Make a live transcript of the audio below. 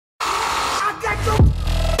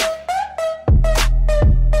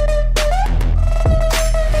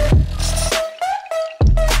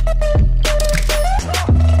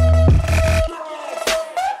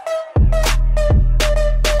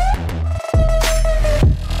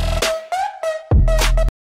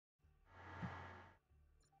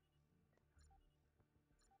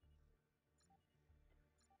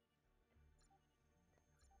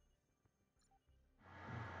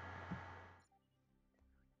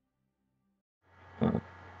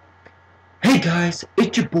Guys,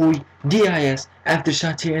 it's your boy DIS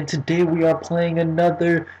Aftershots here, and today we are playing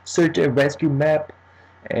another search and rescue map.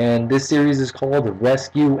 And this series is called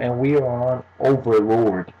Rescue, and we are on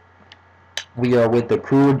Overlord. We are with the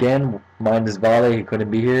crew again, minus Vale, he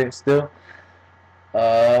couldn't be here still.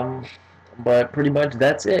 Um, but pretty much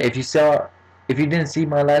that's it. If you didn't see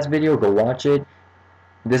my last video, go watch it.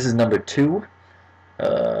 This is number 2.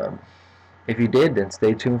 Um, if you did, then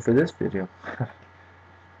stay tuned for this video.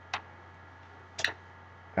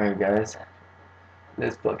 Alright guys,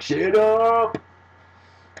 let's fuck shit up!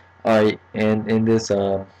 Alright, and in this,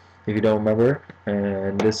 if you don't remember,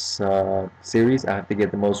 in this series, I have to get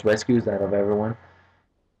the most rescues out of everyone.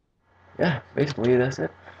 Yeah, basically that's it.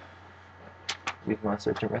 Use my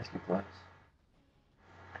search and rescue class.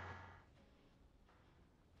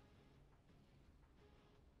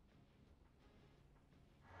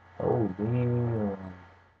 Oh damn!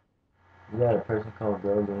 You got a person called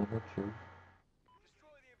Girl Gamer, true.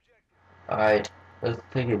 Alright, let's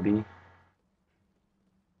take it B.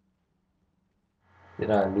 Did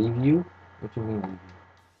I leave you? What you mean leave you?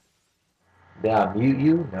 Did I mute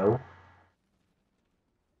you? No.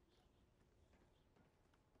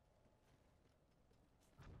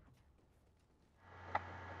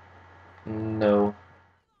 No.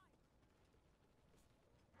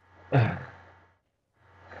 I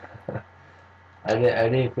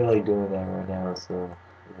didn't feel like doing that right now, so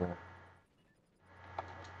yeah.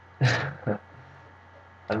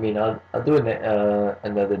 I mean, I'll do it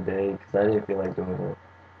another day because I didn't feel like doing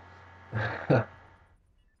it.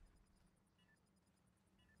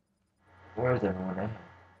 Where's everyone at?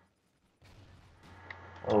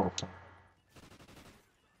 Oh,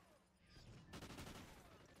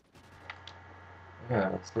 yeah,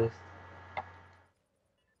 what's this?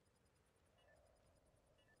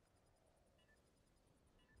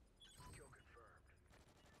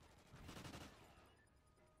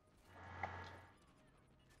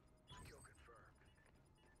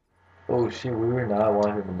 Oh shit, we were not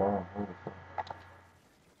watching the bomb. Holy fuck.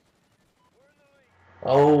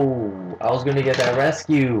 Oh, I was gonna get that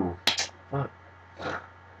rescue. Fuck.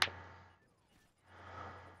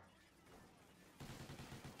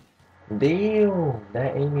 Damn,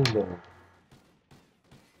 that aiming though.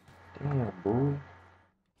 Damn, boy.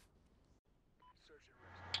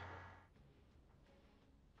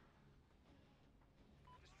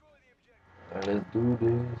 Alright, let's do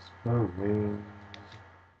this, Marines.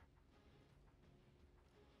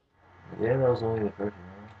 Yeah, that was only the first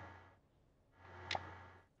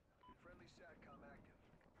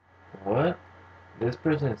one. What? This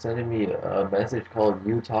person is sending me a message called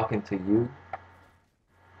 "You talking to you."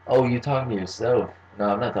 Oh, you talking to yourself? No,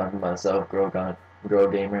 I'm not talking to myself, girl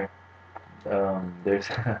gamer. There's,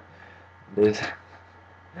 there's,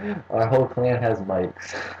 our whole clan has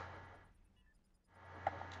mics.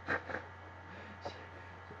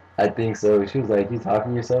 I think so. She was like, "You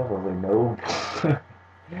talking to yourself?" I was like, "No."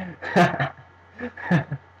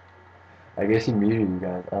 I guess she muted you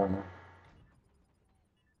guys. I don't know.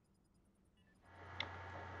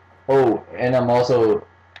 Oh, and I'm also.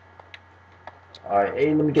 Alright,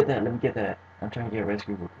 hey, let me get that. Let me get that. I'm trying to get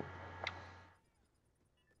rescue real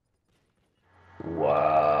quick.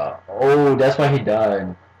 Wow. Oh, that's why he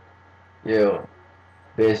died. Yo,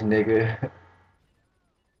 bitch nigga.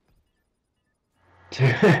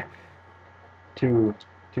 two, two,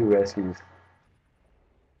 two rescues.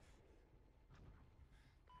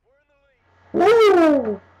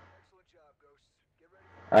 Woo!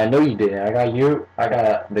 I know you did. I got you. I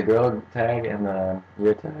got the girl tag and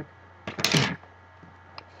your tag.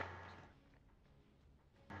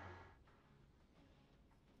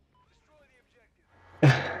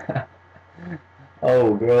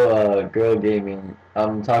 Oh, girl gaming.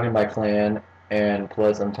 I'm talking to my clan, and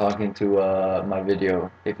plus I'm talking to my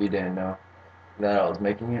video. If you didn't know that I was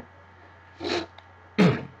making it.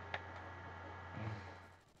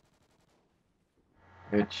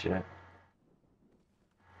 Good shit.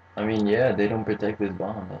 I mean, yeah, they don't protect this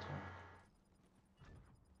bomb. That's why.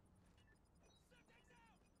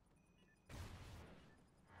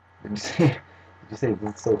 Did you say? Did you say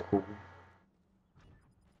it's so cool?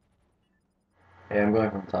 Hey, I'm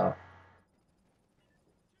going from top.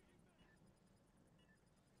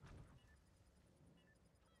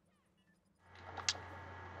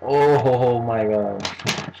 Oh my god.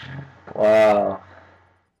 Wow.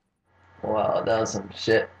 Wow, that was some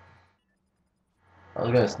shit. I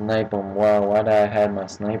was gonna snipe him. Wow, why did I have my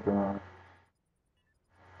sniper on?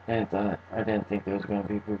 I didn't think there was gonna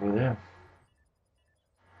be people there.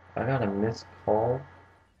 I got a missed call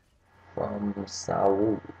from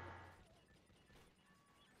Saul.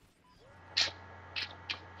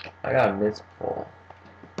 I got a missed ball.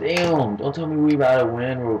 Damn, don't tell me we about to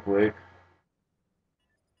win real quick.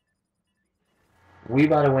 We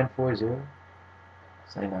about to win 4-0.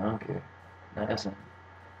 Say no, I don't care. Nah, that's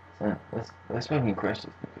not. Let's fucking crush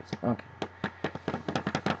this niggas. Okay.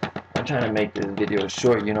 I'm trying to make this video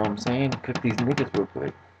short, you know what I'm saying? Cook these niggas real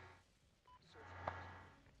quick.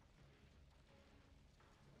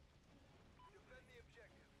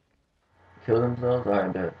 Kill themselves?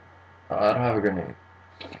 Alright, bet. I don't have a grenade.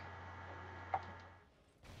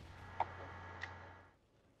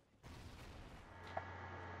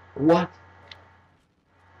 What?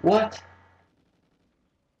 What?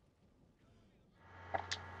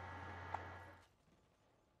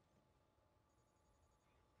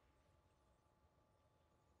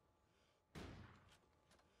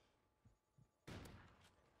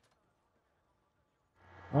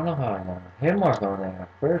 I don't know how I know. Hit mark on there.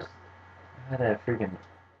 First, I had that freaking.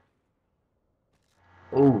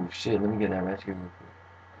 Oh shit, let me get that rescue real quick.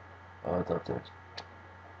 Oh, it's up there.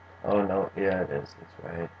 Oh no, yeah, it is. It's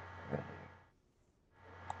right here.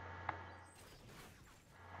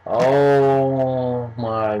 Oh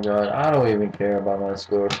my god, I don't even care about my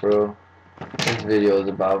score, bro. This video is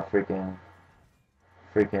about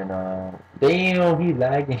damn, he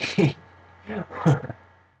lagging.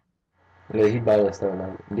 Look, he about to start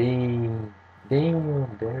like, damn,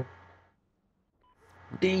 dude.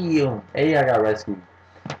 Damn. Hey, I got rescued.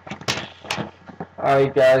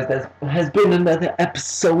 Alright guys, that has been another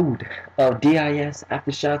episode of DIS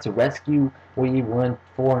Aftershots Rescue. We won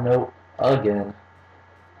 4-0 again.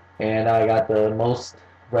 And I got the most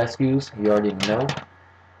rescues, you already know.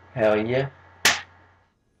 Hell yeah.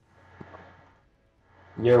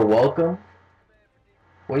 You're welcome.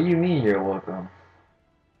 What do you mean you're welcome?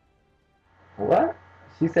 What?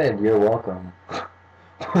 She said you're welcome.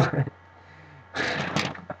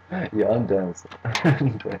 Yeah, I'm done.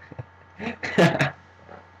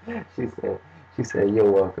 she said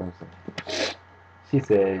you're welcome. She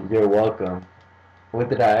said you're welcome. What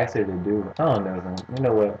did I ask her to do? I don't know. You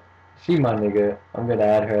know what? She my nigga. I'm gonna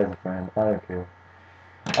add her as a friend. I don't care.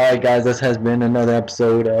 Alright guys, this has been another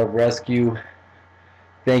episode of Rescue.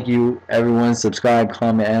 Thank you everyone. Subscribe,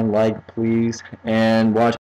 comment, and like please. And watch